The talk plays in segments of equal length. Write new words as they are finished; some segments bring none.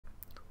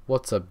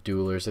What's up,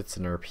 Duelers? It's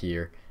Nerp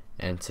here,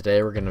 and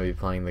today we're going to be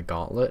playing the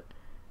Gauntlet.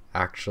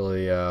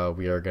 Actually,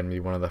 we are going to be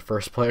one of the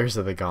first players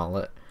of the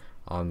Gauntlet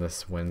on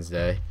this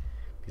Wednesday,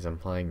 because I'm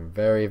playing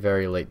very,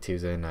 very late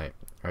Tuesday night.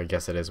 Or I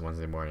guess it is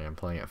Wednesday morning. I'm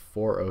playing at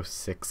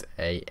 4:06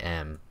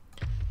 a.m.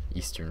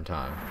 Eastern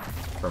Time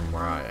from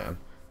where I am.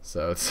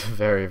 So it's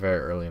very, very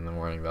early in the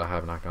morning, but I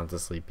have not gone to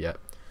sleep yet.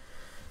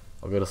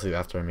 I'll go to sleep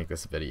after I make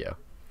this video.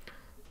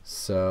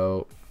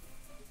 So,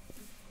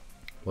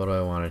 what do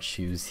I want to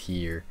choose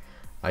here?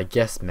 I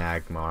guess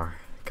Magmar,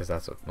 because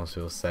that's what most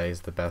people say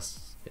is the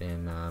best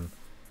in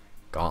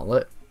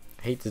Gauntlet.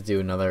 I hate to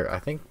do another, I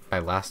think my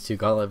last two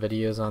Gauntlet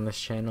videos on this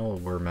channel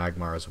were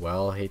Magmar as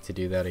well. I hate to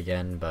do that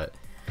again, but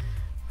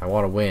I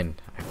want to win.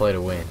 I play to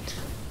win.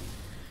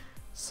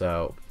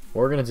 So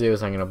what we're going to do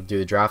is I'm going to do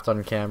the draft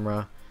on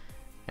camera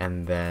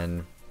and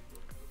then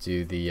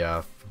do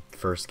the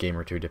first game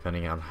or two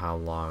depending on how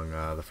long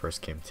the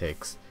first game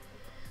takes.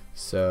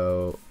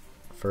 So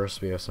first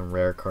we have some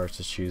rare cards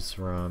to choose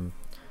from.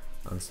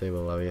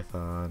 Unstable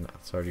Leviathan.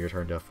 Start of your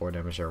turn, deal 4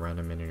 damage to a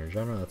random minion in your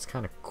general. That's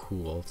kind of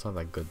cool. It's not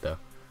that good though.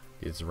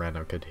 It's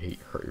random, could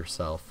hurt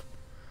yourself.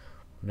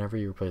 Whenever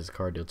you replace a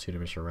card, deal 2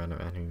 damage to a random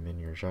enemy minion in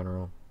your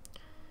general.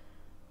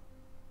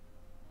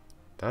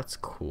 That's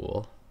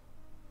cool.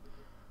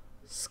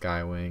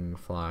 Skywing,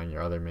 flying,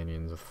 your other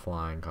minions with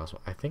flying cost.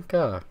 I think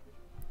actually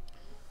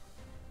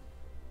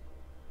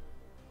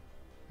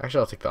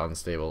I'll take the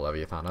Unstable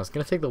Leviathan. I was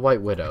gonna take the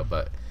White Widow,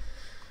 but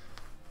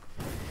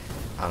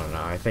I don't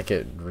know. I think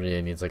it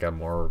really needs like a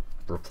more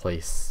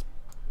replace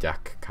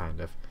deck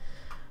kind of.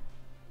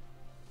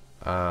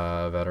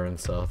 Veteran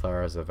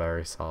Silthar is a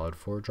very solid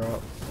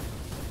 4-drop.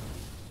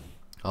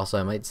 Also,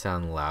 I might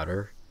sound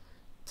louder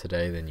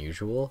today than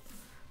usual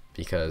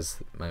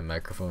because my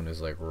microphone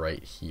is like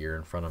right here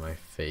in front of my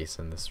face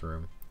in this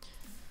room.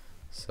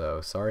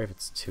 So sorry if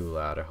it's too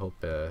loud. I hope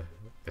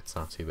it's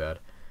not too bad.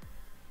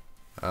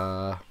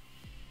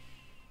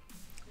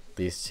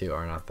 These two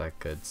are not that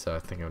good, so I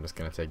think I'm just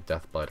gonna take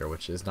Deathblighter,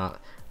 which is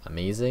not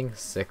amazing.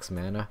 6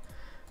 mana.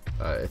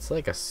 It's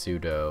like a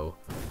pseudo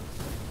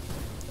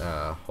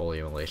Holy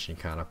Immolation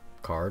kind of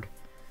card.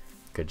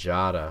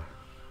 Gajada.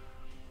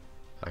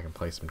 I can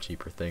play some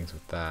cheaper things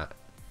with that.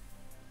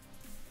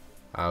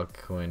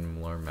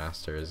 Alcuin Lore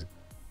Master is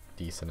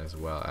decent as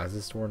well, as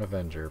is Sworn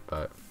Avenger,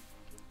 but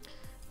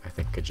I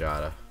think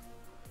Gajada.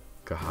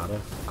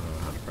 Gahada? I don't know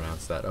how to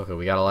pronounce that. Okay,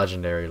 we got a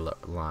legendary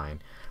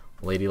line.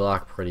 Lady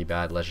Lock, pretty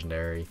bad.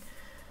 Legendary.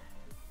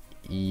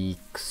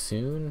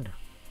 Exune,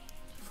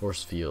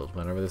 Force Field.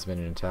 Whenever this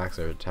minion attacks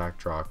or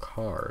draw a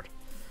card.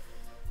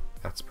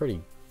 That's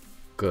pretty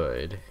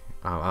good.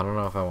 I don't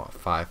know if I want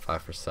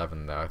 5/5 for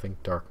 7 though. I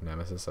think Dark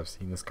Nemesis. I've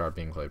seen this card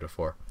being played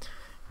before.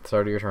 At the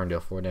start of your turn,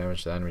 deal 4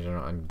 damage to the enemy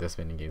general, and this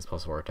minion gains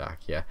 +4 attack.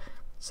 Yeah.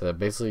 So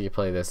basically, you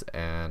play this,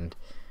 and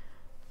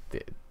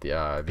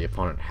the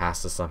opponent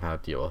has to somehow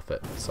deal with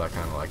it. So I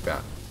kind of like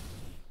that.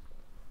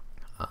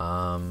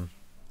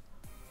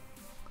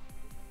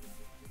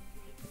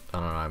 I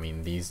don't know, I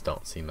mean, these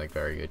don't seem like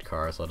very good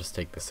cards. I'll just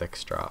take the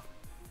 6-drop.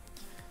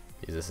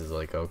 This is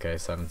like, okay,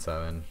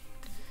 7/7.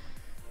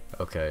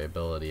 Okay,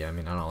 ability. I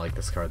mean, I don't like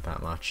this card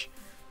that much,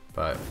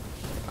 but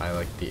I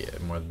like the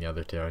more than the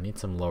other two. I need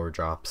some lower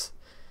drops.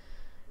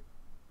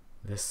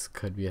 This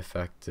could be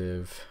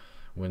effective.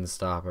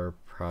 Windstopper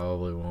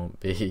probably won't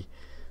be.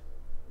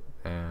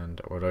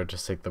 And, or do I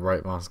just take the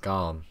Bright Moss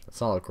Golem?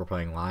 It's not like we're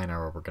playing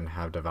Lionel where we're going to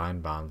have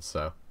Divine Bonds,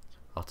 so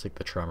I'll take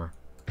the Tremor.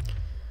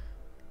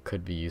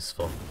 Could be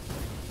useful.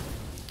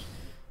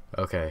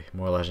 Okay,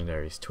 more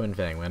legendaries. Twin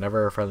Fang.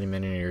 Whenever a friendly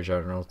minion in your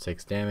general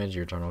takes damage,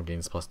 your general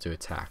gains +2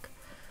 attack.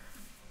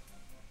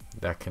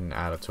 That can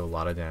add up to a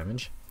lot of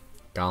damage.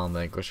 Golem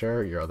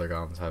Vanquisher. Your other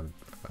golems have.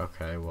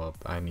 Okay, well,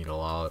 I need a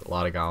lot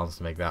of golems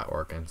to make that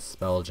work. And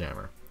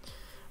Spelljammer.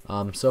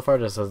 So far,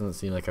 this doesn't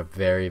seem like a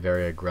very,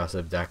 very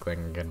aggressive deck that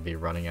I'm going to be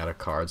running out of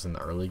cards in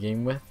the early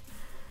game with,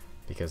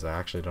 because I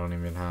actually don't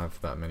even have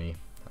that many.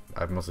 I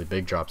have mostly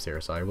big drops here,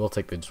 so I will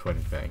take the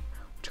Twin Fang,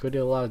 which could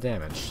do a lot of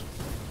damage.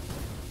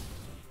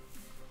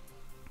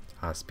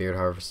 Spirit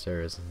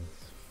Harvester is a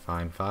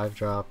fine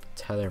 5-drop.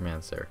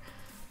 Tethermancer.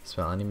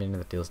 Spell any minion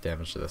that deals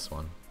damage to this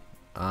one.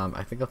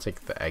 I think I'll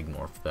take the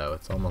Eggmorph though.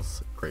 It's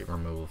almost great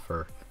removal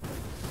for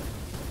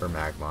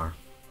Magmar.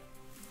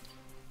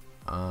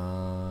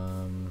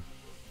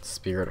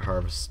 Spirit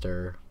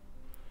Harvester.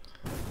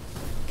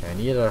 Okay, I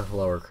need a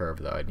lower curve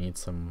though. I need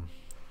some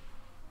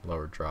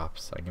lower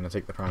drops. I'm gonna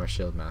take the Primal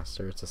Shield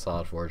Master. It's a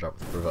solid 4-drop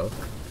with Provoke.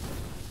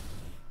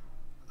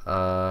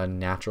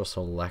 Natural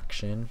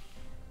Selection.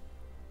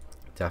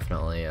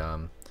 Definitely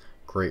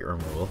great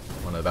removal.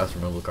 One of the best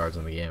removal cards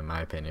in the game in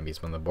my opinion,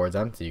 because when the board's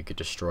empty you could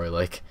destroy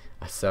like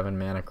a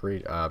 7-mana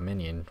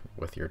minion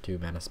with your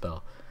 2-mana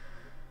spell.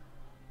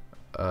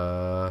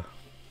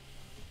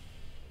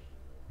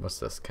 What's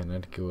this?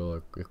 Kinetic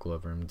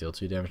Equilibrium. Deal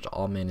 2 damage to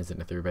all minions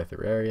in a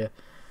 3x3 area.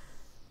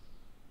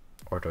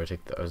 Or do I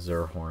take the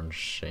Azurhorn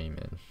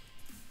Shaman?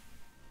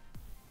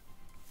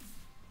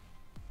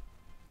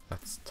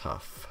 That's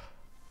tough.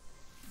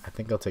 I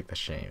think I'll take the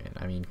Shaman.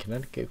 I mean,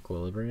 Kinetic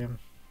Equilibrium.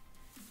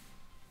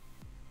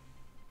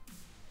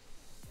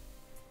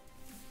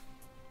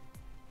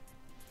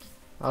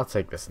 I'll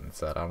take this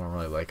instead. I don't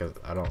really like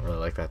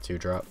that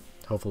 2-drop.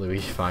 Hopefully we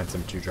find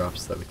some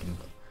 2-drops that we can.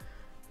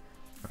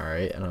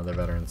 Alright, another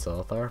veteran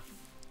Silithar.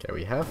 Okay,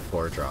 we have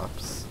 4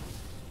 drops.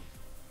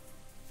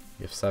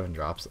 We have 7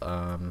 drops.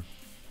 I've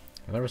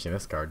never seen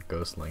this card,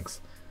 Ghost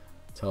Links.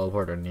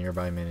 Teleport a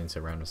nearby minion to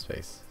a random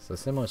space. So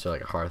similar to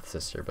like a Hearth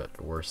Sister,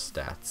 but worse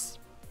stats.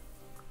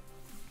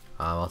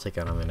 I'll take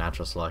another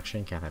natural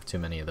selection. Can't have too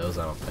many of those,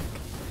 I don't think.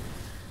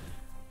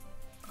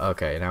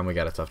 Okay, now we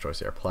got a tough choice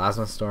here.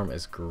 Plasma Storm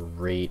is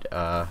great.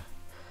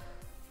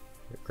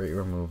 Great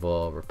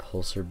removal.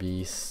 Repulsor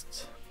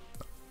Beast.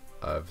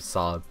 A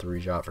solid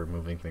 3-drop for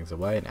moving things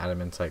away. And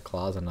Adamantite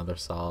Claws, another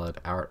solid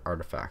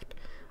artifact.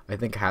 I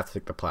think I have to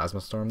take the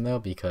Plasma Storm though,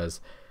 because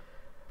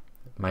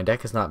my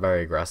deck is not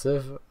very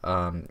aggressive.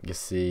 You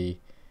see,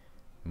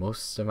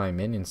 most of my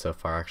minions so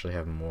far actually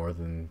have more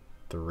than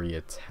 3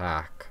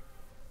 attack.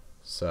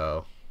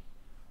 So,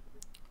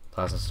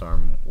 Plasma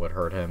Storm would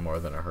hurt him more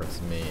than it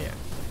hurts me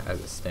as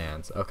it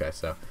stands. Okay,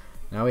 so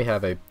now we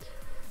have a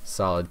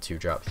solid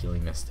 2-drop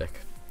Healing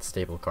Mystic.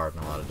 Staple card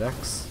in a lot of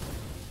decks.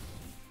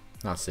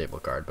 Not staple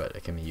card, but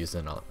it can be used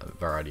in a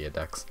variety of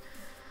decks.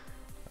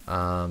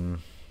 And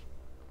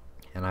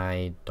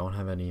I don't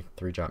have any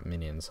 3-drop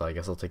minions, so I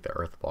guess I'll take the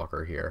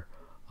Earthwalker here.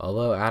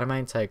 Although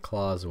Adamantite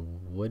Claws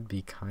would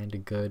be kind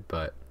of good,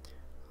 but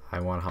I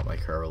want to help my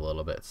curve a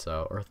little bit,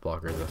 so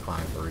Earthwalker is a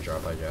fine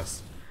 3-drop, I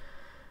guess.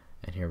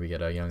 And here we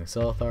get a Young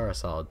Silithar, a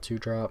solid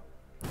 2-drop.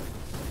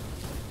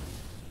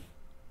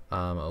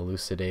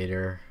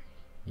 Elucidator.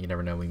 You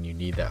never know when you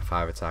need that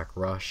 5-attack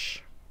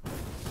rush.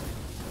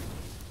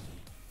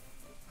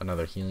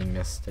 Another Healing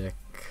Mystic.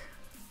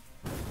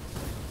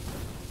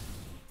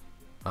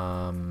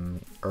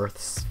 Earth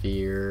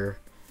Sphere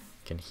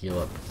can heal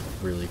up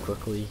really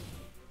quickly.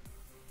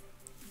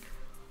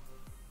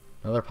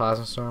 Another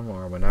Plasma Storm,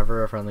 or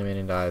whenever a friendly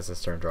minion dies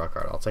this turn, draw a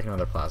card. I'll take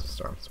another Plasma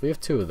Storm. So we have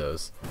 2 of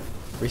those.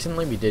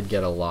 Recently we did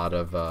get a lot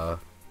of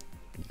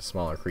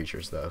smaller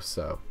creatures though,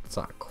 so it's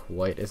not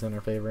quite as in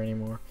our favor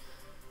anymore.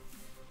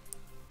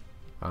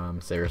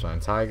 Saber's Mine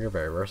Tiger,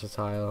 very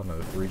versatile.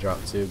 Another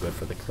 3-drop too, good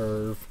for the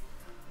curve.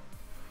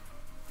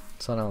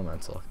 Sun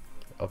Elemental.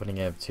 Opening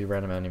game of 2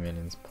 random enemy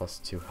minions plus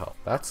 2 health.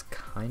 That's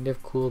kind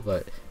of cool,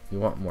 but we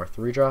want more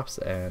 3-drops,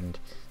 and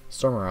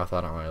Stormwrath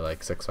I don't really like.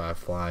 6/5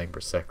 flying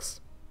for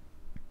 6.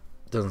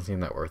 Doesn't seem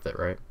that worth it,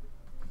 right?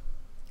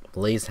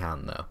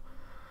 Blazehound though.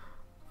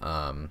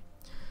 I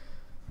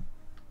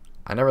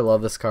never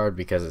love this card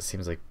because it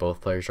seems like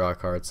both players draw a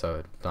card, so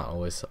it's not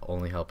always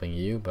only helping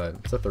you, but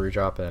it's a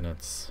 3-drop and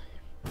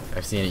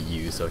I've seen it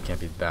used, so it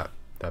can't be that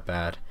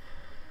bad.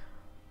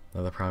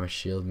 Another Primus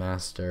Shield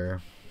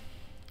Master.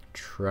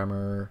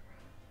 Tremor.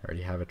 I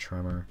already have a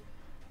Tremor.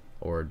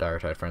 Or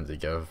Dire-Tide Frenzy.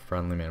 Give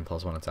friendly man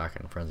 +1 attack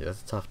and Frenzy.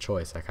 That's a tough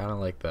choice. I kind of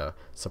like the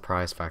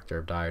surprise factor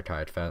of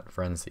Dire-Tide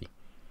Frenzy.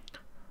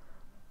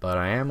 But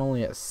I am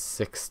only at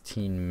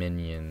 16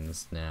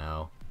 minions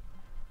now.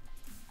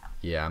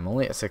 Yeah, I'm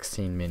only at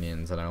 16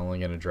 minions, and I'm only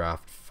going to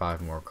draft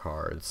 5 more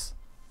cards.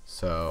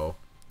 So,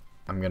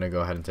 I'm going to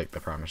go ahead and take the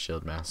Primus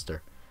Shield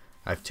Master.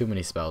 I have too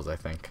many spells, I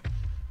think.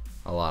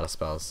 A lot of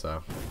spells,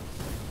 so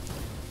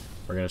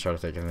we're going to try to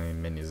take as many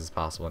minions as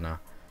possible now.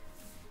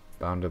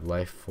 Bounded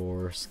Life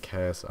Force,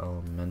 Chaos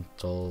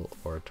Elemental,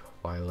 or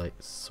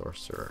Twilight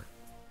Sorcerer.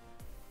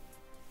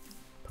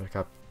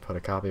 Put a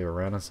copy of a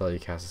random spell you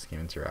cast this game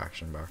into your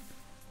action bar.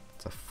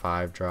 It's a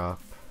 5-drop.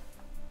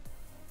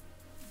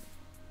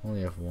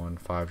 Only have one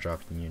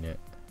 5-drop unit.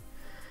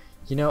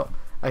 You know,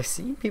 I've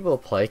seen people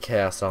play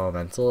Chaos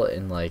Elemental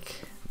in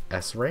like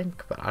S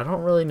rank, but I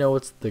don't really know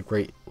what's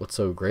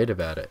so great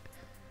about it.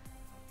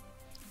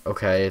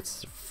 Okay,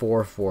 it's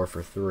 4/4 for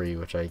 3,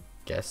 which I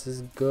guess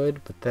is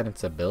good, but then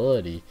its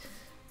ability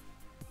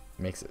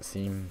makes it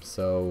seem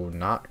so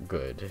not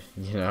good,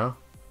 you know?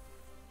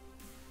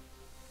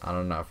 I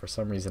don't know, for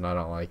some reason I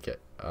don't like it.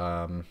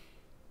 I'm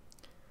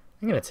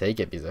gonna take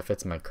it because it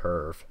fits my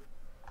curve.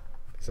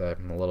 Because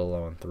I'm a little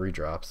low on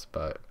 3-drops,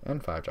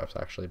 and 5-drops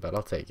actually, but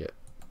I'll take it.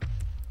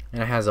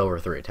 And it has over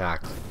 3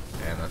 attacks,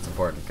 and that's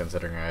important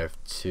considering I have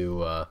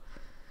 2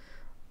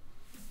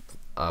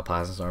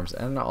 Plasma Storms,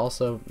 and it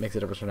also makes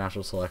a difference for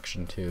natural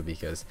selection too,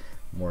 because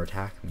more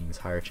attack means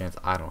higher chance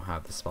I don't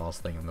have the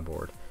smallest thing on the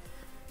board.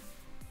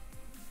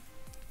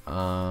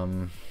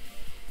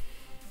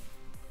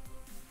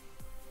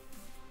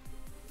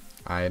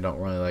 I don't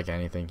really like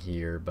anything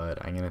here,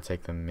 but I'm gonna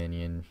take the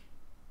minion.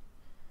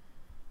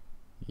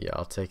 Yeah,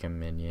 I'll take a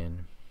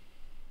minion.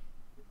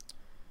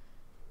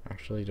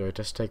 Actually, do I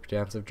just take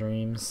Dance of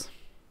Dreams?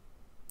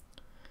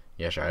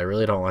 Yeah, sure. I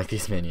really don't like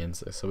these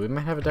minions, so we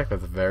might have a deck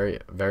with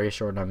very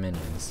short on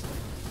minions.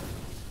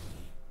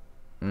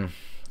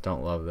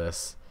 Don't love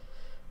this.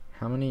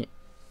 How many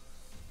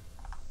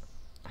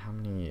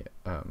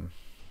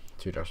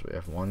 2-drops do we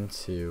have? 1,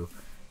 2,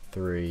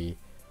 3,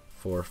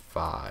 4,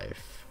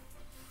 5.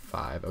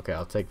 5. Okay,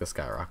 I'll take the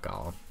Skyrock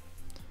Golem.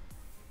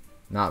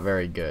 Not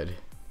very good,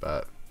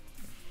 but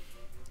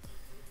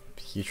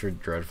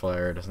Putrid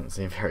Dreadflare doesn't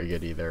seem very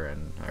good either,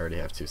 and I already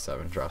have 2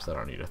 7-drops. I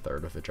don't need a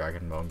third with the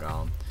Dragon Bone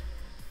Golem.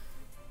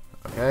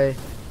 Okay,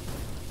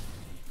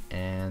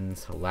 And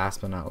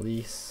last but not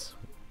least,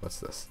 what's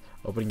this?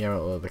 Opening game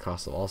will lower the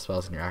cost of all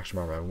spells in your action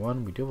bar by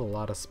 1. We do have a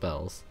lot of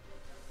spells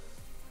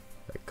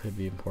that could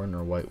be important.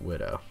 Or White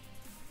Widow.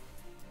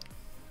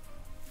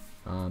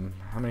 How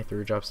many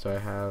 3-drops do I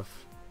have?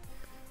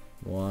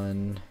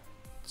 1,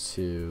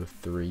 2,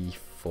 3,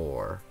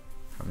 4.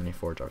 How many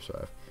 4-drops do I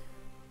have?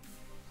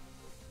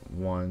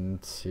 1,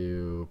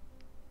 2,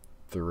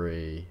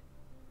 3.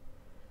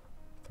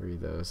 3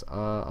 of those.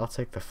 I'll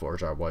take the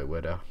 4-drop White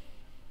Widow.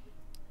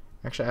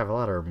 Actually, I have a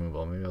lot of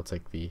removal. Maybe I'll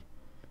take the...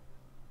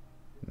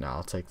 No,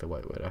 I'll take the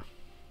White Widow.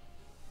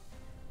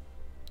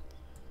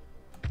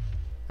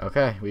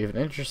 Okay, we have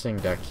an interesting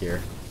deck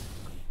here.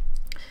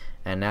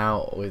 And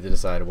now we have to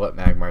decide what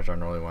Magmars I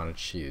really want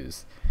to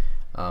choose.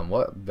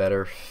 What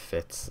better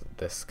fits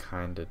this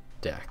kind of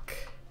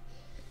deck?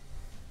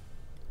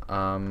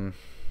 I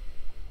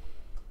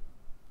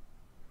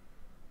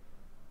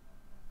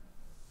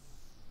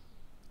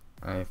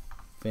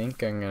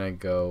think I'm gonna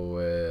go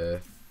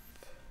with...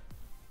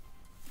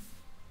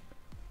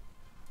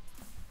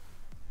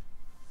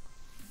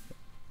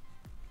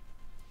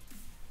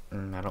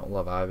 I don't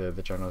love either of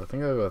the generals. I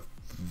think I'll go with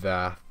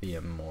Vath the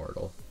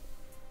Immortal.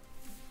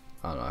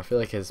 I don't know, I feel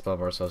like his spell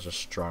bar spells are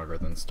stronger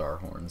than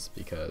Starhorns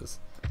because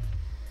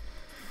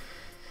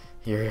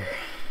you're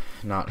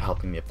not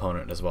helping the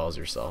opponent as well as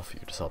yourself.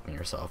 You're just helping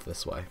yourself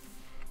this way.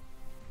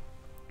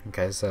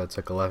 Okay, so it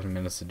took 11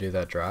 minutes to do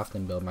that draft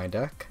and build my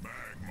deck.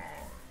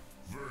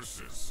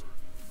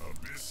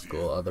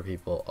 Cool, other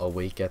people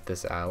awake at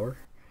this hour.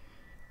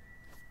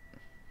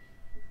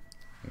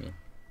 I mean,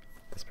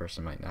 this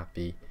person might not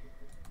be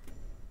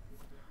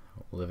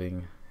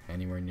living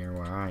anywhere near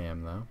where I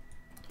am though.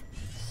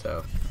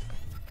 So,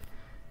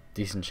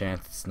 decent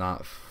chance it's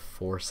not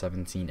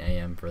 4:17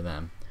 a.m. for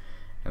them.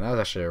 And that was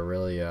actually a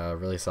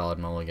really solid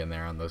mulligan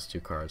there on those 2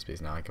 cards,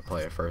 because now I can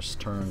play a first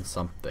turn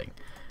something.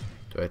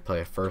 Do I play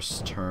a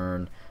first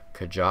turn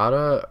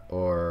Kajada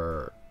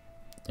or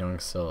Young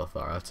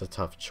Silithar? That's a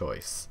tough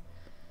choice.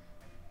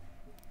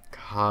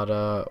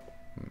 Kajada,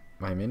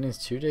 my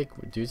minions do take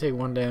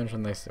 1 damage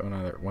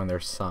when they're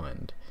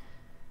summoned,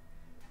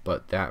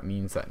 but that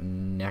means that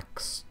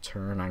next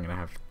turn I'm gonna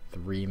have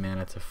 3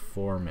 mana to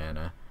 4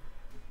 mana.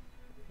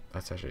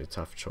 That's actually a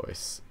tough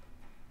choice.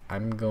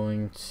 I'm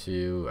going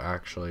to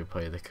actually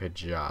play the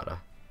Kajada.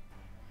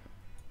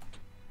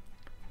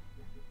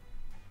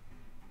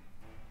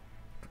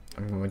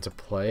 I'm going to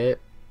play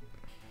it.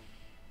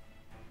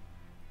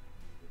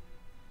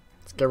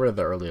 Let's get rid of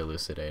the early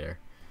Elucidator.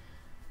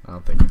 I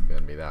don't think it's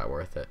going to be that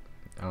worth it.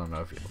 I don't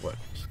know what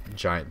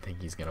giant thing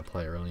he's going to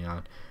play early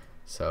on.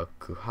 So,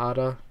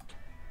 Kuhada.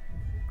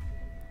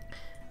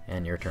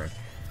 And your turn.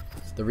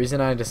 The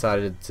reason I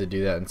decided to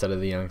do that instead of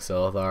the Young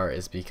Silithar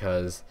is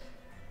because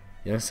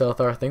Young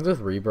Silithar, things with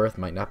Rebirth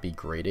might not be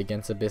great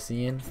against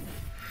Abyssian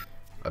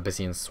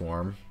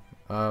Swarm,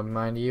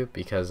 mind you,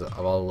 because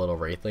of all the little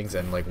Wraithlings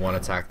and like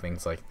 1-attack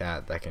things like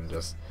that can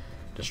just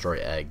destroy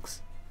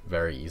eggs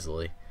very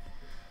easily.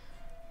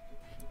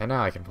 And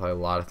now I can play a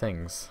lot of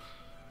things.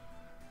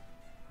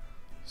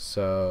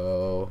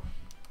 So,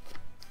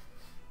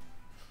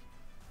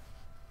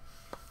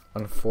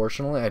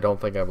 unfortunately, I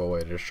don't think I have a way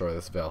to destroy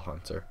this Veil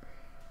Hunter.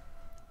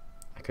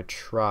 I could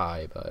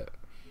try, but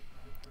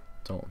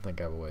don't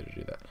think I have a way to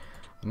do that.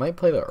 I might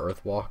play the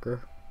Earthwalker.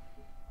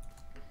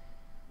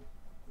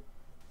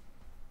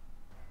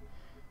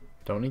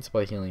 Don't need to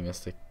play Healing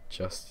Mystic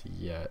just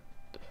yet.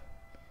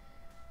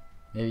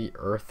 Maybe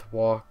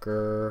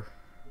Earthwalker.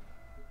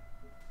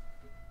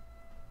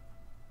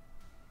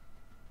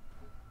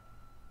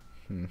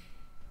 I'm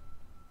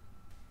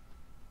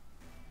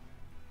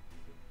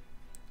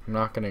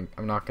not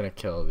gonna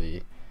kill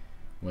the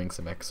Wings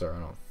of Mixer, I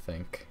don't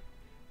think.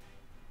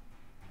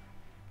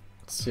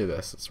 Let's do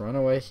this. Let's run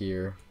away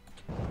here.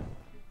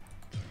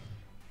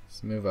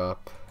 Let's move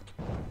up.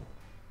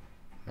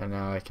 And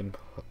now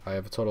I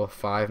have a total of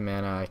 5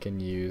 mana I can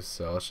use,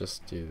 so let's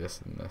just do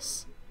this and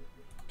this.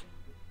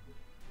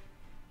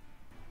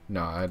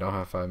 No, I don't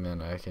have 5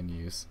 mana I can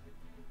use.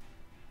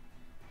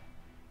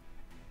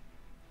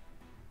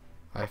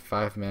 I have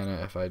 5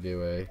 mana if I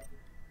do a...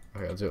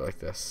 Okay, I'll do it like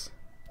this.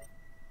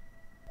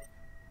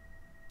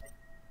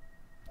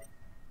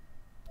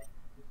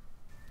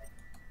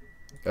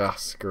 Ah,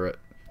 screw it.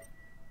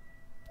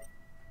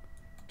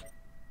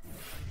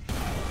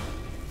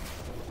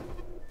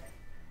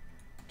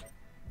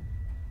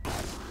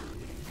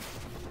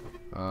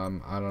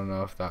 I don't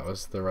know if that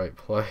was the right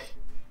play.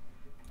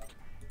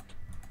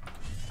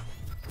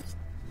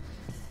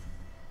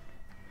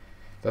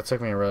 That took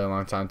me a really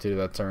long time to do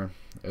that turn.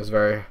 It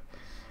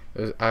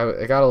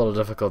got a little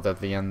difficult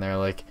at the end there,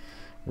 like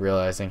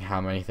realizing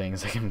how many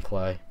things I can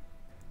play.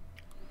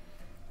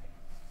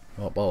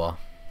 Well.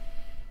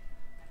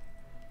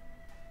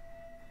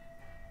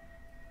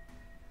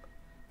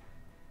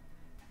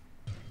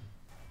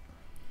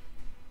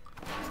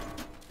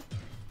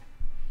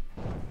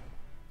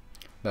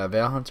 That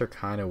Veil Hunter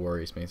kind of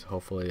worries me, so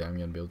hopefully I'm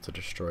going to be able to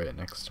destroy it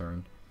next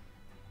turn.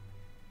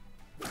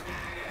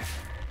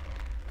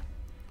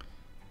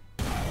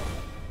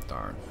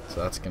 Darn.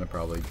 So that's gonna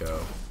probably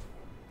go.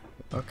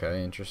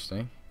 Okay,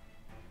 interesting.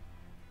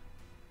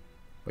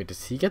 Wait,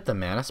 does he get the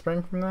mana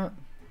spring from that?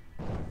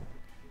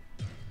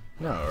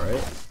 No,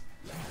 right?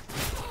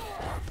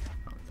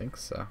 I don't think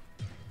so.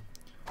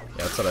 Yeah,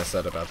 that's what I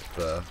said about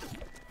the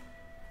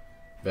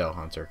Veil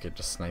Hunter. Could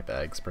just snipe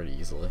eggs pretty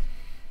easily.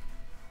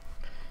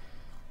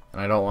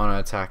 And I don't want to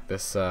attack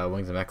this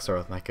Wings of Exor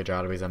with my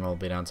Kajada because then I'll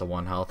be down to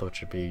 1 health,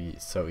 which would be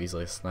so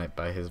easily sniped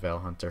by his Veil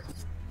Hunter.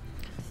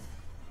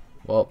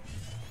 Well,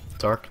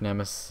 Dark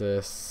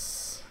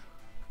Nemesis.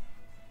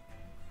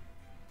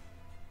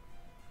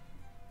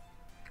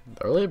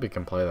 The earlier we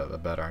can play that, the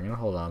better. I'm going to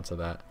hold on to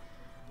that.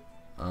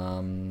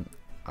 I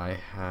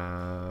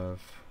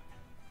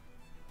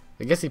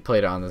guess he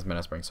played it on this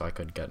Mana Spring, so I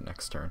could get it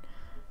next turn.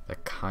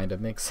 That kind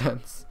of makes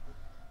sense.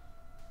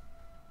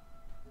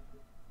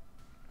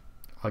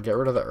 I'll get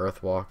rid of the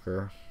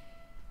Earthwalker.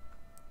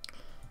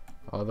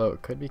 Although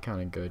it could be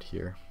kind of good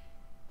here.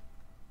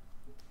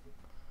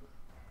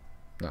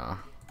 Nah, I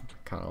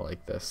kind of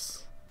like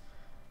this.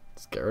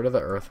 Let's get rid of the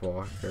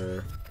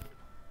Earthwalker.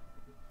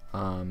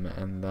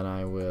 And then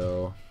I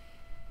will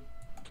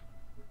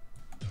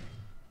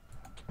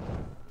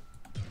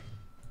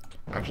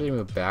actually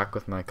move back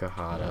with my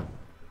Kahada.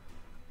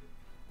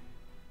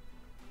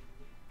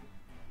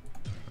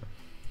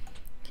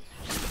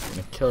 I'm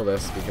gonna kill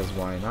this because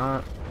why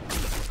not?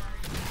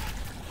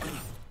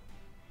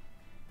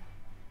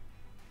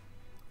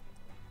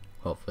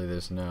 Hopefully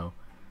there's nothing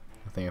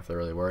I have to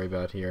really worry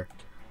about here.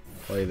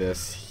 Play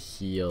this,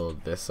 heal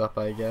this up,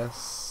 I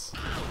guess.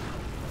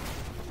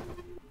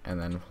 And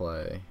then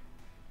play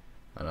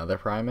another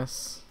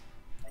Primus.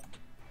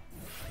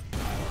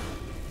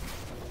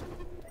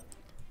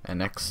 And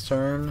next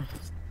turn,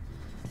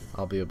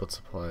 I'll be able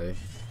to play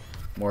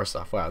more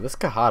stuff. Wow, this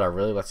Kahada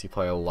really lets you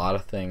play a lot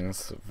of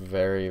things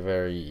very,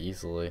 very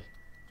easily.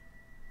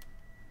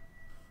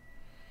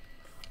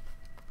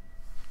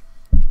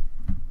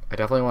 I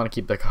definitely want to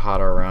keep the Kahada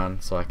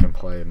around so I can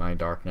play my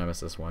Dark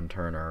Nemesis 1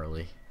 turn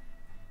early.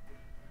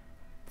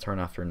 Turn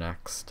after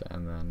next,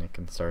 and then it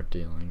can start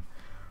dealing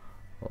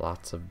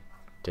lots of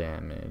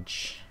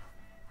damage.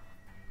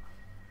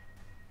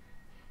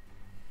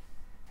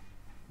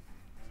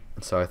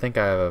 So I think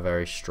I have a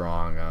very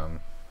strong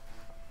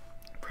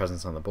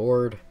presence on the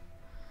board.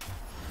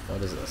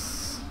 What is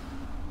this?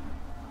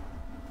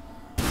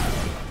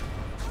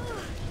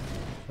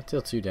 That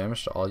deal 2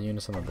 damage to all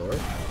units on the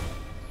board?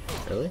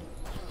 Really?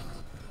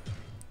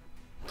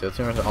 Deal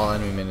 2 damage to all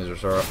enemy minions,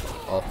 restore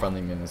all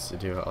friendly minions to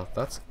 2 health.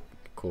 That's a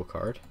cool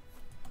card.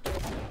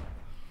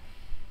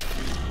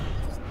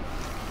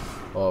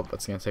 Well,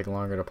 it's gonna take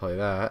longer to play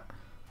that.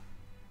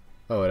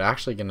 Oh, it's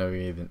actually gonna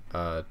be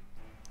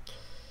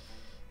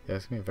yeah,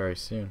 it's gonna be very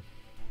soon.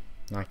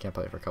 No, I can't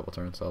play it for a couple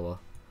turns, so well.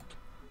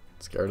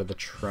 Let's get rid of the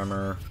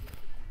Tremor.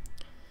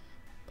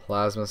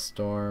 Plasma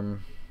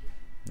Storm.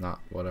 Not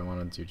what I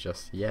want to do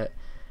just yet.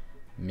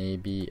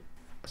 Maybe,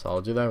 so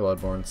I'll do that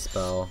Bloodborne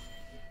spell.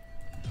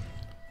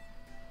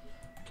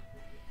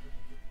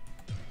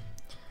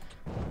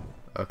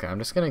 Okay, I'm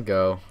just gonna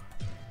go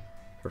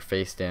for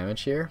face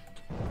damage here.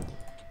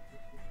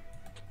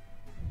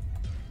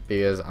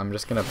 Because I'm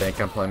just gonna bank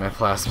on playing my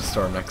Plasma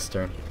Storm next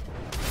turn.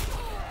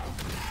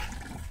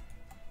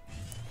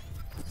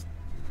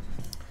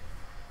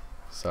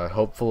 So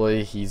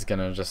hopefully he's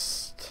gonna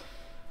just,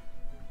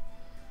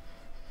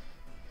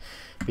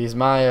 because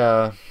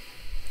my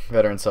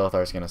veteran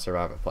Silithar is gonna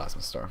survive a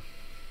Plasma Storm.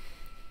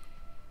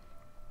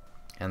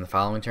 And the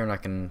following turn I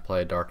can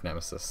play Dark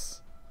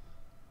Nemesis.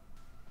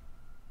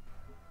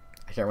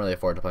 I can't really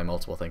afford to play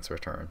multiple things per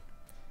turn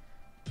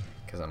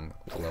because I'm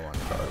low on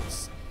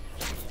cards.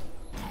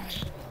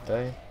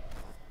 Okay.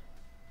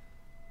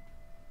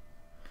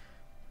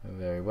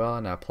 Very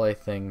well. Now play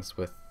things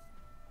with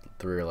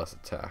 3 or less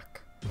attack.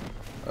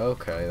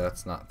 Okay,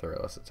 that's not 3 or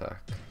less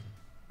attack.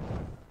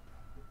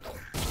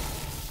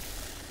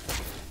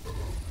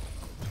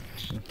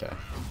 Okay.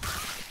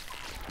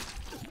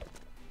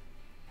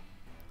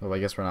 Well, I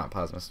guess we're not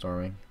Plasma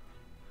Storming.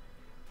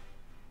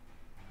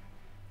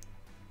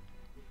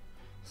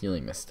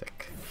 Healing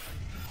Mystic.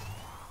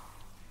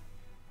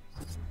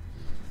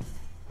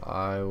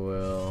 I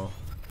will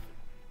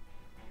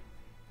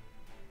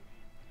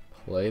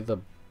play the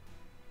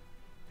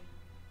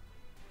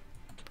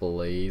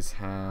Blaze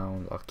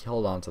Hound. I'll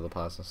hold on to the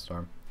Plasma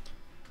Storm.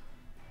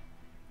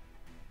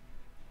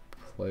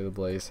 Play the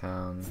Blaze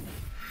Hound.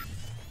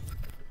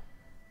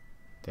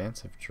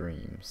 Dance of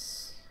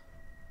Dreams.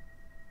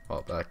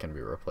 Well, that can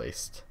be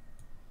replaced.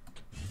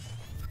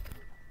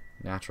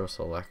 Natural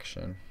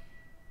Selection.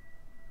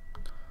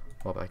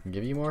 Well, I can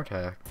give you more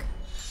attack.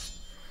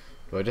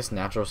 Do I just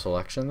Natural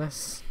Selection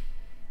this?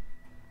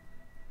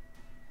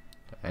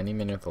 Any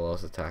minion with the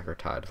lowest attack or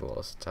tied to the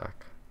lowest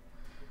attack.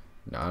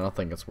 No, I don't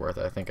think it's worth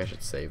it. I think I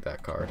should save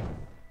that card.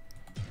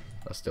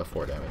 Let's deal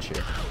 4 damage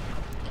here.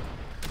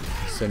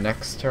 So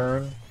next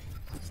turn...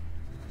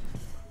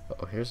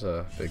 Oh, here's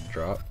a big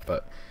drop.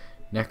 But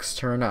next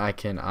turn I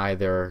can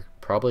either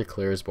probably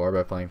clear his board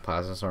by playing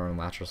Plasma Storm and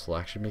Natural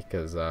Selection,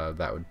 because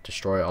that would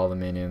destroy all the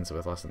minions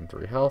with less than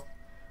 3 health.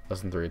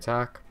 less than 3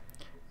 attack,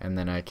 and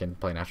then I can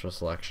play natural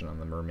selection on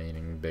the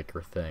remaining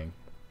bigger thing.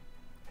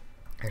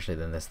 Actually,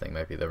 then this thing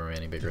might be the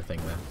remaining bigger thing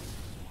then.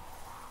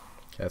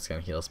 Okay, that's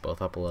gonna heal us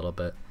both up a little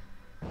bit.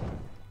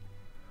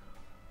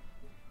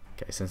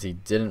 Okay, since he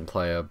didn't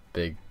play a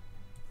big...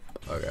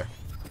 Okay.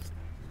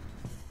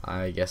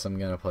 I guess I'm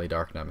gonna play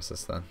Dark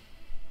Nemesis then.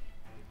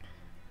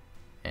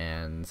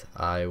 And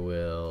I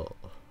will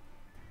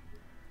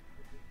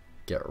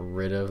get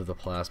rid of the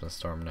Plasma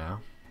Storm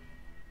now.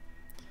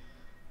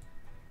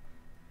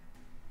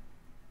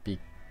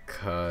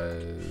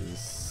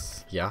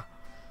 Because... yeah.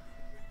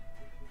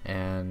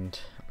 And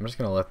I'm just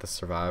gonna let this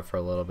survive for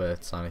a little bit.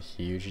 It's not a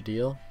huge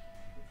deal.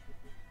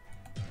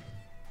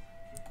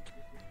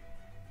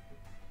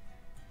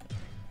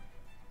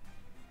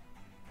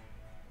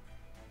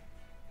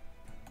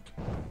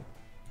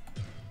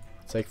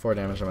 Take 4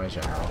 damage on my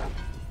general.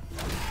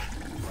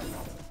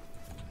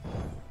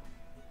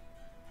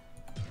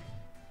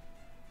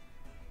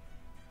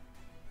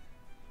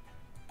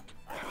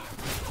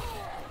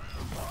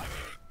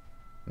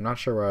 I'm not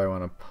sure where I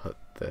want to put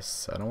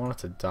this. I don't want it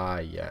to die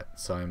yet,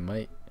 so I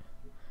might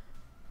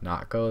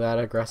not go that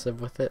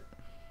aggressive with it.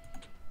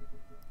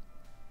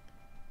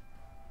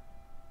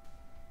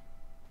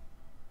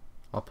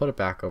 I'll put it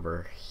back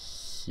over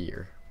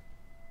here.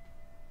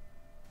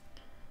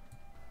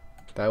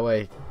 That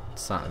way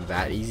it's not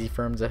that easy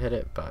for him to hit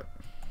it, but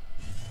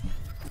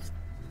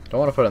I don't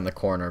want to put it in the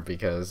corner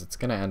because it's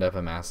going to end up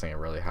amassing a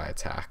really high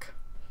attack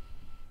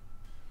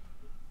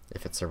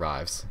if it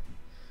survives.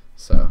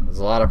 So there's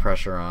a lot of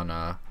pressure on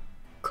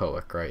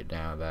Koic right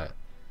now that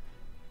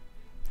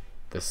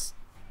this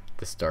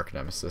Dark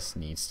Nemesis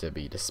needs to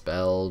be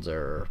dispelled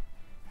or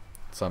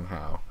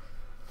somehow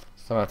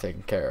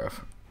taken care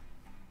of.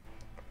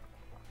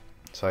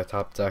 So I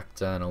top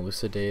decked an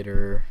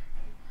Elucidator.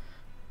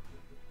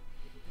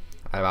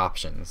 I have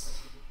options.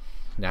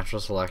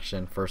 Natural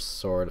selection, first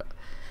sword.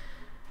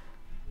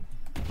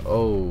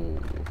 Oh,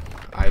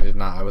 I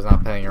was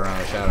not playing around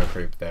with Shadow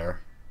Creep there.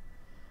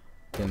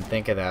 Didn't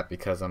think of that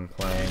because I'm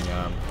playing,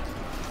 yeah,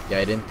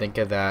 I didn't think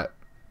of that,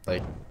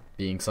 like,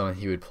 being something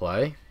he would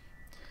play.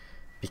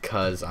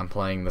 Because I'm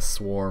playing the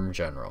Swarm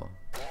General.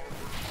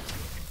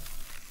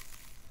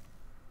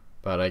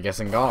 But I guess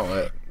in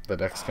Gauntlet, the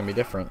decks can be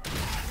different.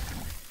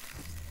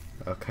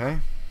 Okay.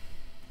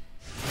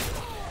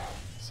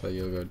 So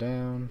you'll go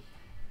down.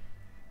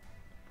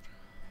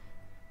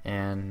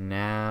 And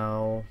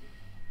now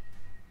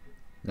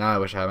I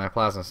wish I had my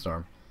Plasma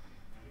Storm.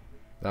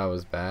 That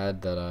was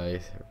bad that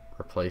I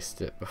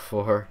replaced it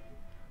before.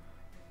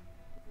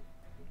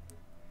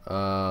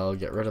 I'll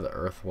get rid of the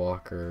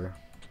Earthwalker.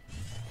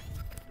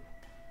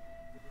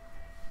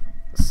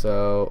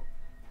 So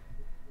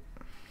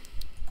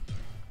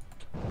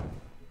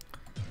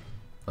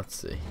let's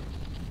see.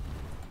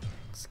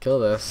 Let's kill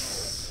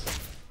this.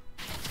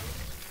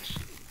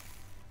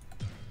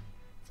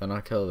 Then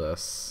I'll kill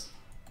this.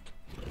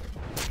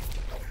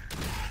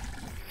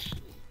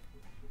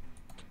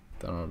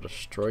 Then I'll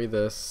destroy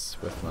this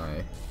with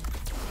my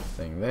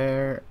thing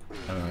there,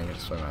 and then I can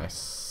destroy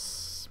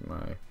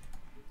my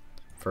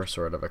first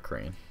sword of a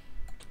crane.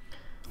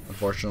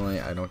 Unfortunately,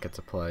 I don't get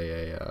to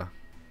play a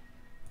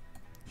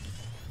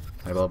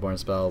my Bloodborne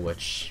spell,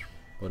 which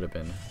would have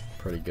been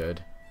pretty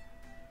good.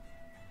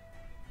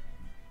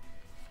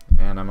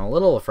 And I'm a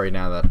little afraid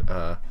now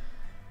that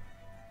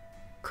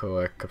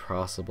Koic could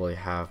possibly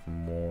have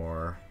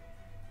more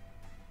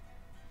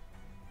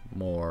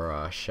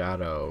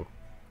shadow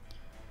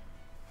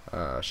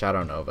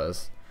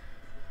novas,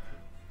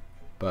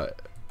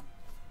 but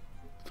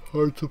it's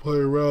hard to play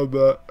around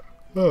that.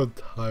 Oh, I'm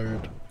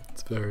tired.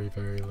 It's very,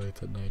 very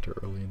late at night or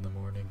early in the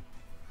morning.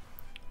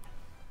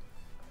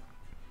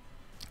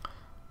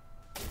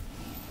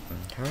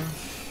 Okay.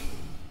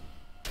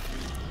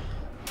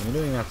 I'm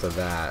doing after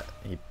that.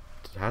 He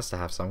has to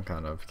have some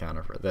kind of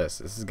counter for this.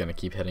 This is gonna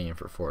keep hitting him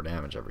for 4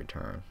 damage every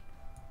turn.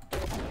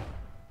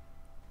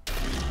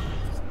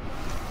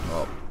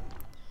 Well,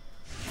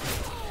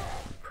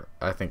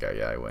 I think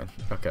I win.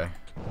 Okay.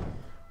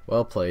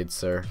 Well played,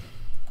 sir.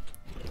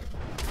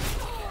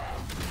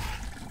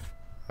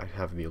 I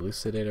have the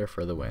Elucidator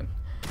for the win.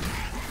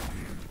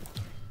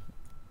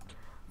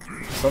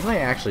 Something I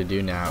actually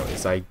do now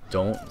is I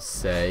don't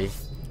say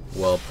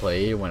well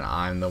played when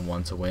I'm the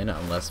one to win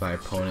unless my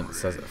opponent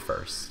says it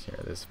first. Here,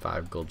 there's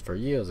 5 gold for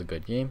you. It was a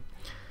good game.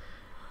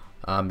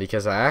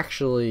 Because I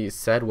actually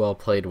said well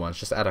played once,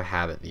 just out of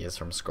habit, because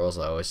from Scrolls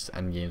I always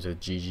end games with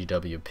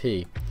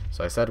GGWP.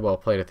 So I said well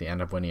played at the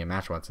end of winning a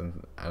match once,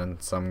 and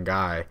some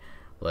guy,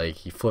 like,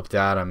 he flipped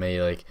out on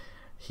me, like,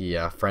 he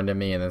friended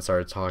me and then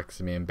started talking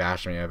to me and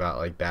bashing me about,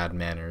 like, bad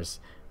manners.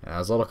 And I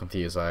was a little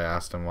confused, so I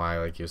asked him why,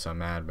 like, he was so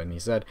mad, but he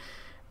said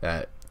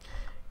that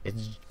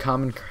it's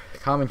common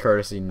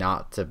courtesy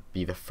not to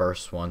be the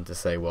first one to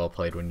say well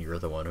played when you're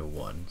the one who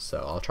won.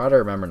 So I'll try to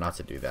remember not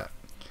to do that,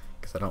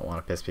 because I don't want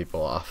to piss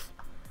people off.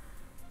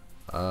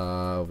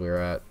 We're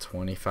at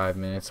 25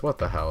 minutes. What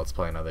the hell? Let's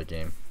play another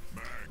game.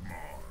 Magmar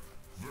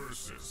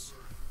versus.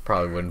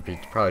 Probably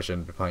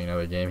shouldn't be playing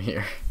another game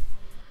here.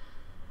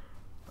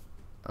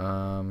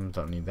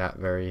 Don't need that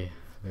very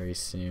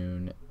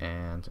soon.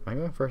 And am I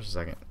going first or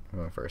second? I'm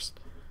going first.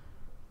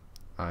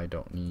 I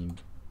don't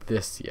need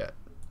this yet.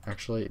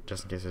 Actually,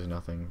 just in case there's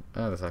nothing.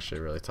 Oh, that's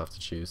actually really tough to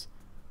choose.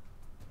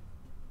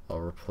 I'll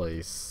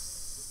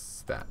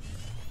replace that.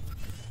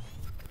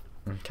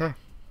 Okay.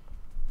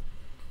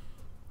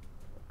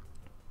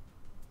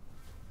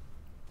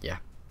 Yeah.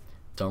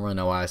 Don't really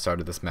know why I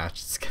started this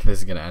match. This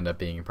is going to end up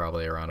being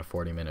probably around a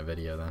 40-minute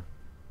video then.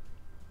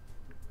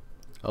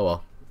 Oh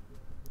well.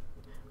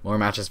 More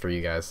matches for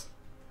you guys.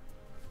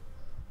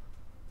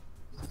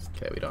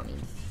 Okay, we don't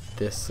need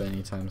this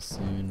anytime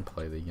soon.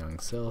 Play the young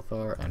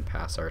Silithar and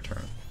pass our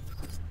turn.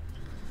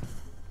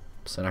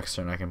 So next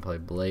turn I can play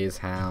Blaze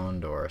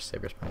Hound or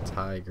Saber-Spine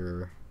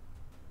Tiger.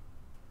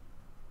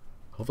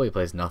 Hopefully he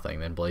plays nothing,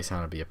 then Blaze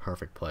Hound would be a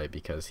perfect play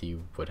because he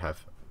would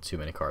have too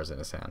many cards in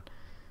his hand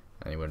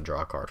and he wouldn't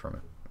draw a card from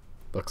it.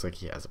 Looks like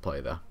he has a play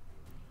though.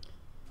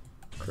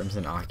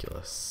 Crimson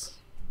Oculus.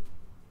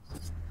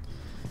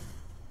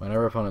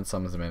 Whenever opponent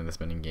summons a minion, this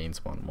minion gains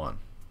 1/1.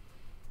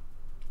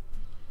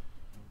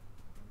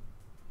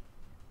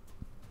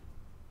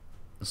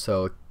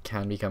 So it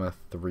can become a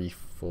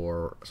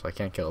 3/4. So I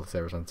can't kill the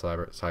Saber-Spine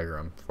Tiger,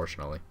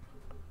 unfortunately.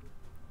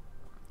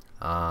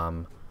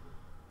 Well,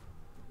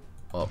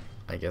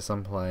 I guess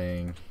I'm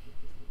playing.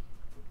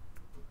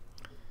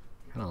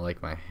 Kind of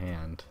like my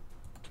hand.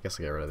 I guess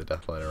I'll get rid of the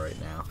Death Blighter right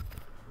now.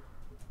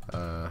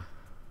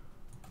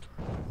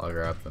 I'll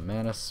grab the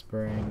Mana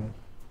Spring.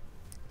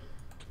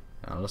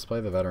 And I'll just play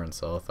the Veteran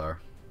Silithar.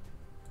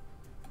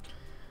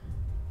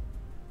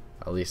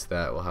 At least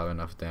that will have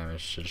enough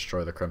damage to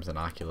destroy the Crimson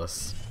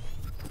Oculus.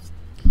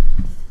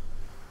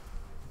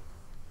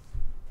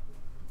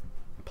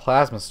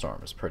 Plasma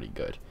Storm is pretty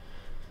good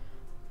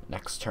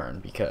next turn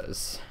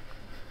because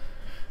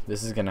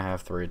this is gonna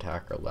have 3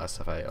 attack or less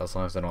as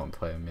long as I don't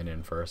play a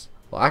minion first.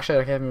 Well, actually,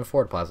 I can't even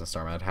afford Plasma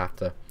Storm. I'd have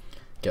to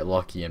get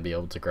lucky and be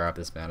able to grab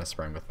this Mana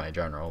Spring with my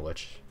general,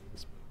 which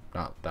is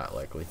not that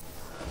likely.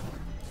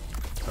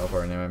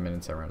 Teleport my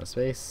minions around a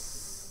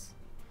space.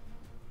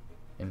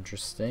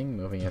 Interesting,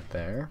 moving it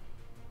there.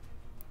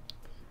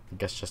 I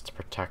guess just to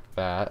protect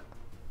that.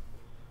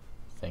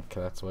 I think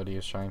that's what he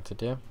was trying to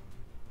do.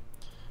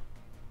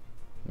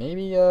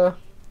 Maybe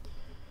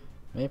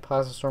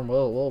Plasma Storm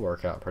will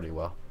work out pretty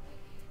well.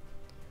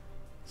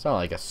 It's not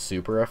like a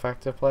super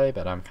effective play,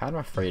 but I'm kind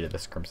of afraid of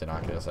this Crimson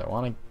Oculus. I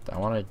want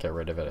to get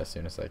rid of it as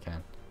soon as I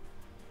can.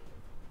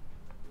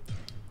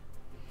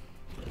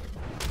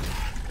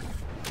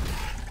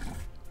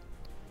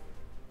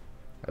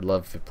 I'd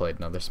love if he played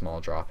another small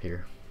drop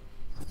here.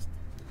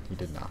 He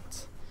did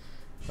not.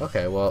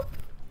 Okay, well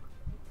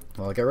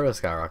I'll get rid of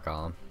Skyrock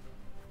Golem.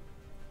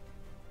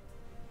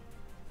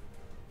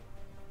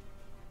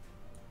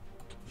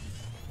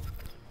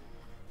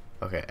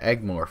 Okay,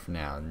 Eggmorph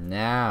now.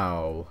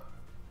 Now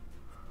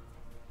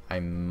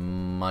I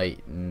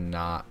might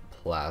not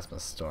Plasma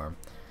Storm.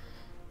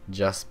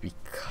 Just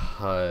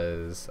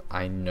because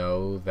I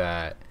know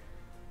that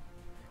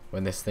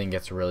when this thing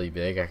gets really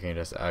big, I can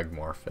just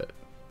Eggmorph it.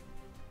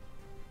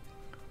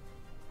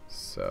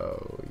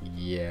 So,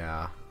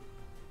 yeah.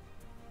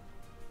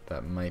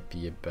 That might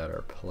be a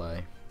better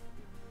play.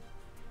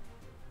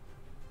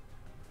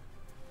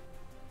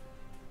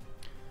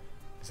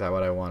 Is that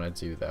what I want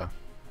to do, though?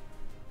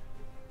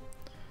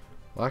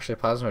 Well, actually,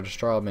 Plasma will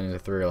destroy all minions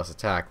with 3 or less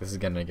attack. This is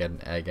going to get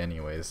an egg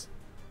anyways.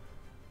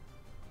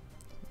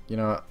 You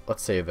know what?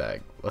 Let's save the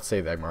egg. Let's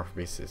save the Eggmorph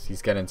pieces.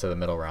 He's getting into the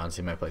middle rounds.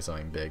 He might play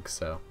something big,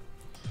 so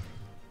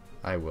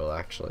I will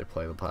actually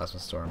play the Plasma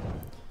Storm.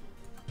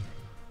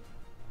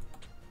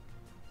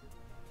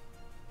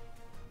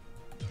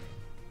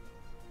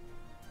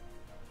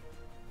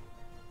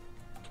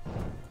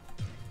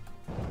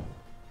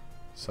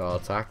 So I'll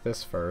attack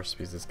this first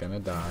because it's gonna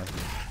die.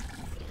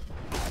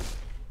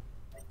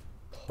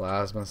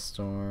 Plasma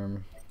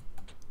Storm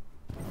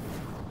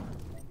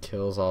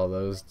kills all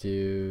those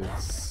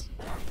dudes.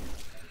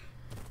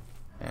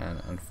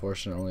 And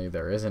unfortunately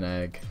there is an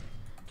egg.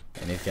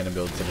 And he's gonna be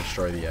able to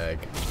destroy the egg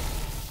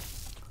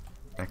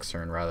next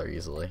turn rather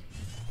easily.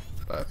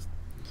 But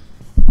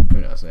who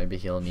knows, maybe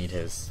he'll need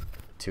his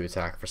 2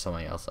 attack for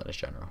something else on his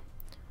general.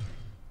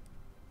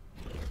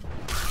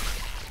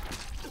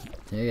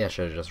 Maybe I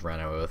should have just ran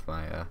away with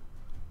my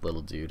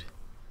little dude.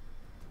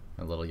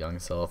 My little young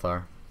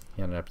Silithar.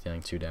 He ended up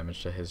dealing 2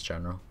 damage to his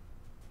general.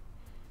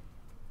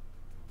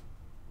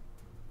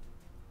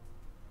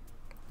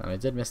 And I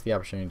did miss the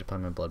opportunity to play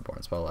my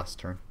Bloodborne spell last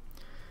turn.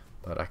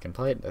 But I can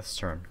play it this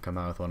turn. Come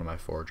out with one of my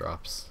 4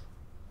 drops.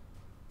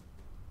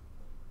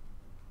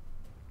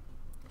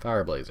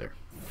 Fire Blazer.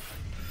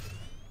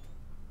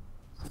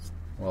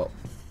 Well,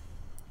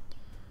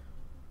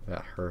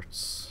 that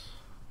hurts.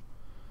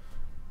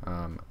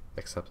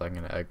 Except I'm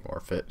gonna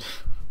Eggmorph it.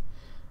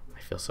 I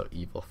feel so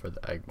evil for the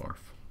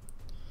Eggmorph.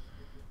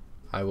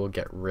 I will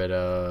get rid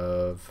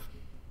of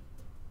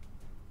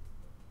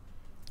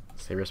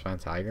Saber-Spine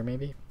Tiger,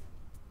 maybe?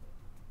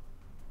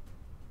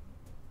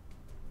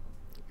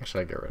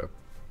 Actually, I'll get rid of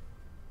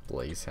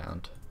Blaze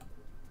Hound.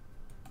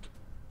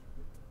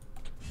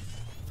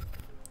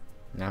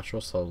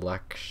 Natural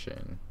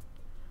selection.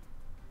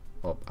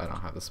 Well, I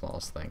don't have the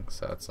smallest thing,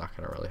 so it's not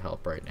going to really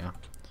help right now.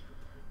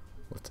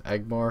 Let's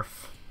egg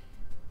morph.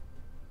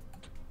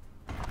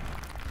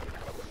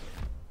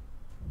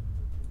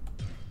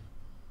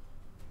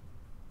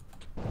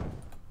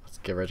 Let's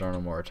give our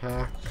general more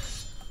attack.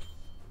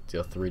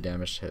 Deal 3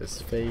 damage to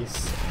his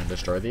face and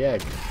destroy the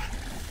egg.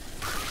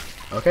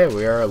 Okay,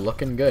 we are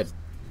looking good.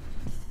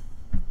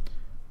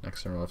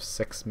 Next turn we'll have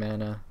 6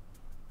 mana.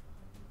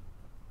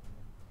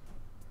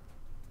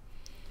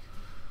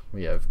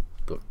 We have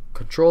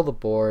control the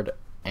board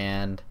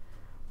and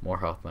more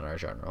health than our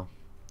general.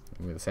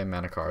 We have the same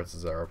amount of cards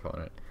as our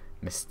opponent.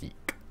 Mystique.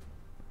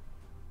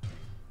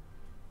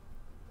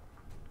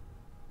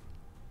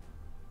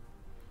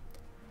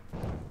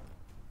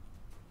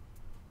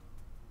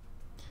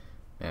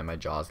 Man, my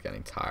jaw's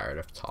getting tired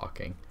of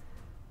talking.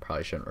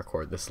 Probably shouldn't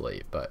record this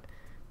late, but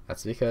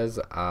that's because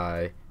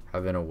I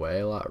have been away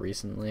a lot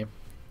recently.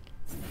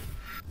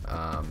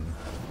 And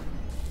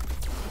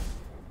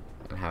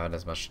haven't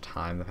as much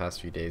time the past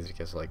few days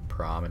because of like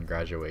prom and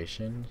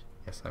graduation.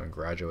 Yes, I'm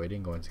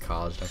graduating, going to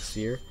college next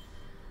year.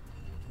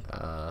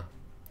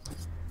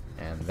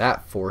 And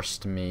that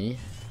forced me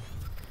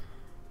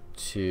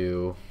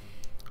to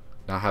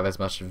not have as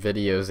much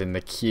videos in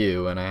the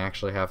queue, and I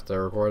actually have to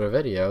record a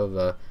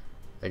video.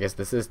 I guess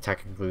this is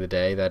technically the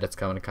day that it's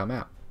going to come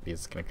out.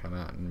 It's going to come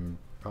out and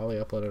probably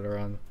upload it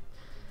around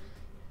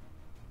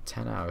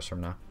 10 hours from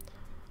now.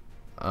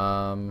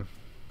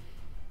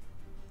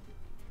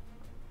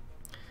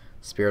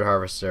 Spirit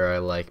Harvester I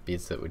like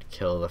because it would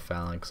kill the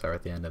Phalanxar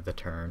at the end of the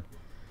turn.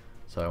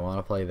 So I want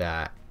to play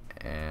that,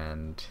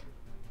 and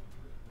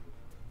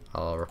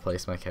I'll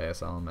replace my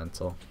Chaos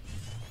Elemental.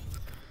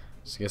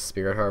 Just get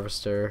Spirit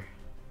Harvester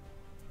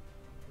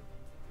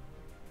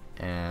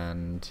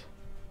and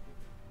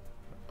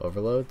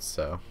Overload.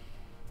 So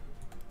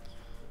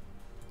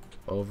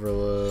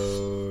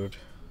Overload,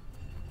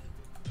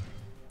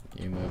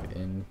 you move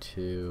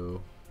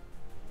into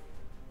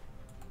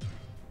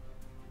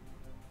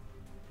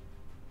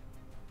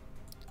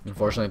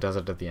unfortunately it does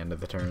it at the end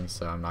of the turn,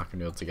 so I'm not going to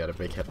be able to get a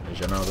big hit on the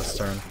general this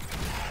turn.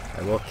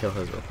 I will kill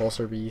his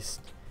Repulsor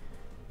Beast,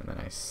 and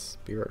then I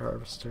Spirit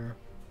Harvester.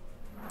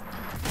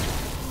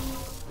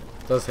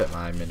 It does hit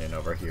my minion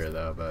over here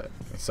though, but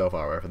it's so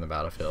far away from the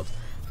battlefield.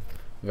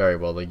 Very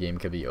well the game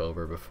could be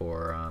over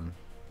before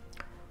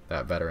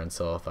that veteran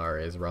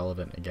Silithar is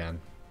relevant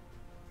again.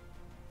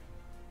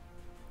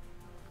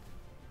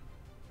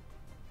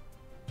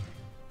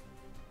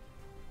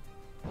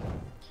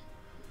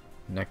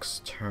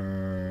 Next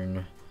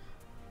turn,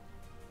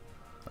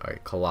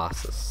 alright,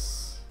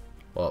 Colossus.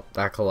 Well,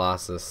 that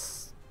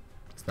Colossus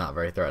is not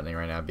very threatening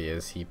right now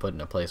because he put in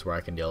a place where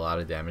I can deal a lot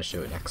of damage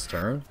to it next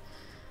turn,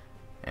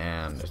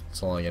 and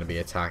it's only going to be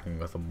attacking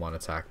with a 1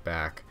 attack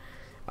back.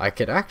 I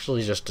could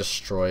actually just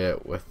destroy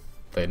it with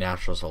the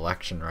natural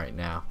selection right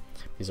now.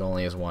 He's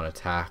only has 1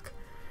 attack,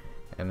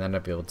 and then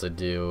I'd be able to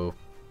do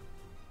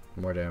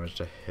more damage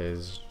to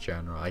his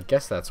general. I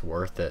guess that's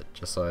worth it,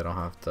 just so I don't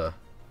have to.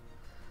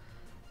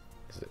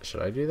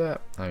 Should I do that?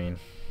 I mean,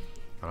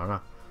 I don't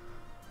know.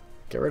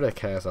 Get rid of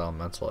Chaos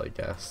Elemental, I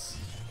guess.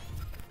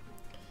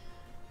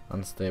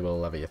 Unstable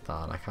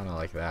Leviathan. I kind of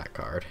like that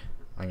card.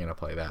 I'm gonna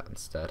play that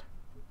instead.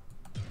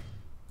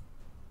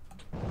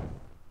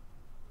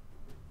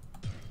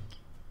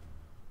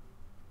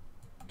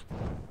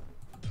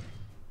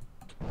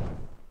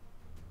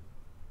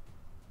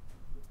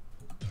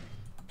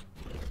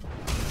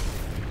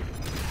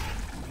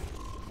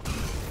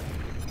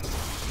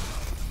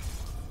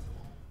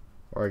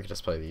 Or I could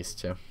just play these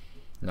two.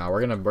 No,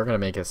 we're gonna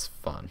make this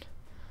fun.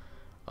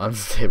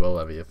 Unstable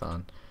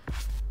Leviathan.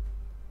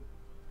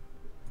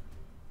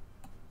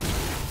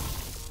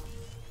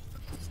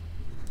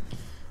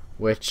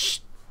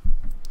 Which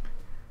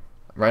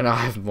right now I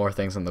have more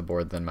things on the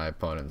board than my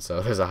opponent,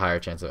 so there's a higher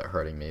chance of it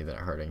hurting me than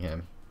it hurting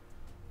him.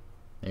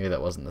 Maybe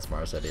that wasn't the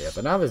smartest idea.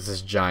 But now there's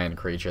this giant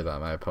creature that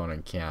my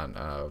opponent can't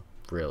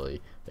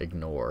really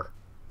ignore.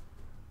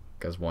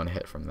 Because 1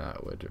 hit from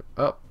that would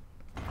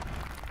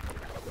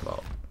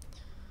well,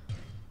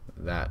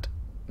 that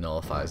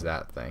nullifies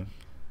that thing.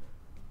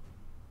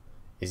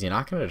 Is he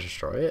not going to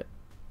destroy it?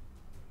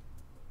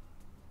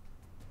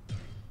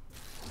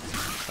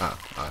 Oh,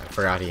 I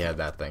forgot he had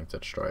that thing to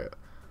destroy it.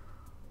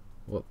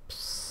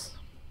 Whoops.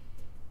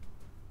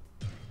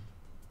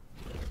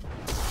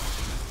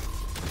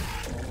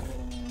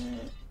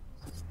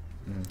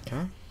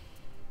 Okay.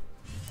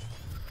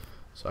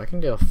 So I can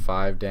deal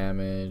 5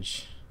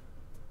 damage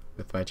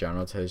with my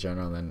general to his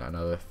general, and then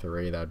another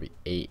 3. That would be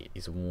 8.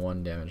 He's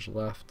 1 damage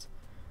left.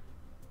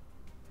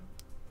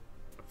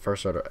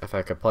 First order. If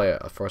I could play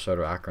a first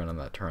order Akron on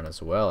that turn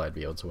as well, I'd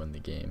be able to win the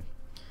game.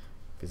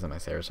 Because then my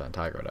Saberstone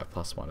Tiger would have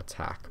 +1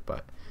 attack,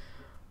 but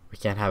we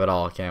can't have it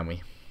all, can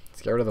we?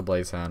 Let's get rid of the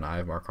Blazehound. I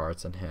have more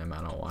cards than him.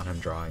 I don't want him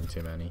drawing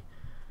too many.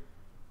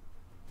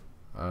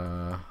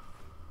 I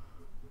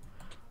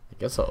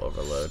guess I'll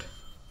Overload.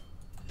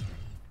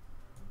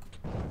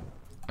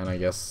 And I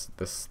guess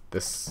this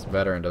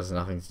veteran does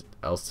nothing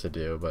else to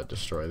do but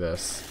destroy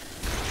this.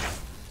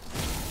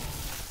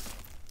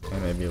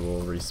 And maybe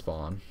we'll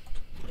respawn.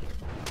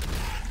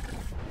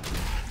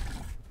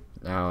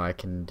 Now I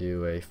can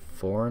do a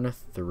 4 and a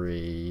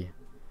 3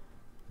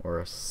 or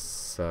a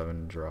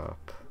 7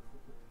 drop.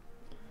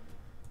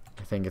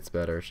 I think it's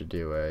better to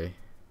do a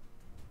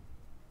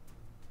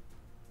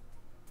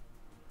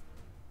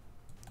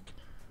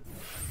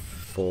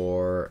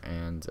 4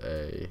 and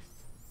a...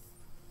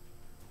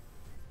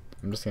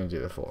 I'm just gonna do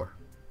the 4.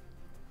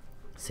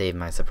 Save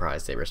my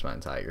surprise Saber Spine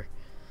Tiger.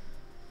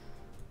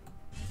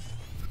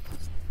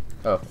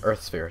 Oh,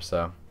 Earth Sphere,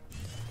 so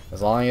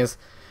as long as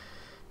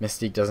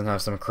Mystique doesn't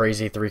have some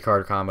crazy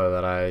 3-card combo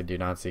that I do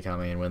not see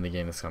coming and win the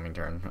game this coming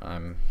turn,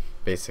 I'm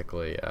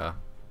basically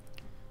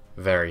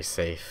very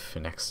safe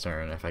next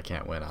turn. If I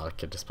can't win, I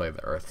could just play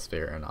the Earth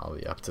Sphere and I'll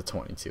be up to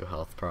 22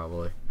 health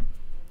probably.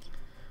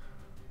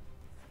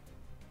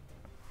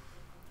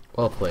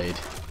 Well played.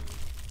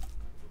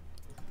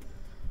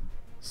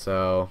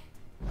 So,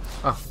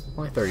 oh,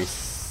 only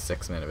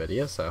 36-minute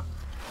video, so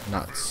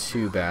not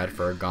too bad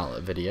for a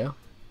Gauntlet video.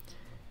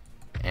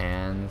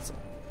 And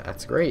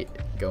that's great,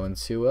 going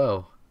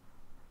 2-0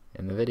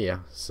 in the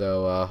video.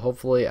 So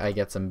hopefully I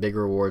get some big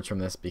rewards from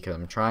this because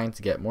I'm trying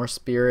to get more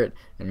spirit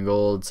and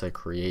gold to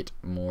create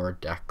more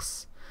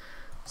decks.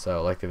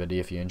 So like the video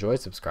if you enjoyed,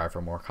 subscribe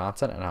for more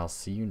content, and I'll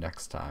see you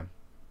next time.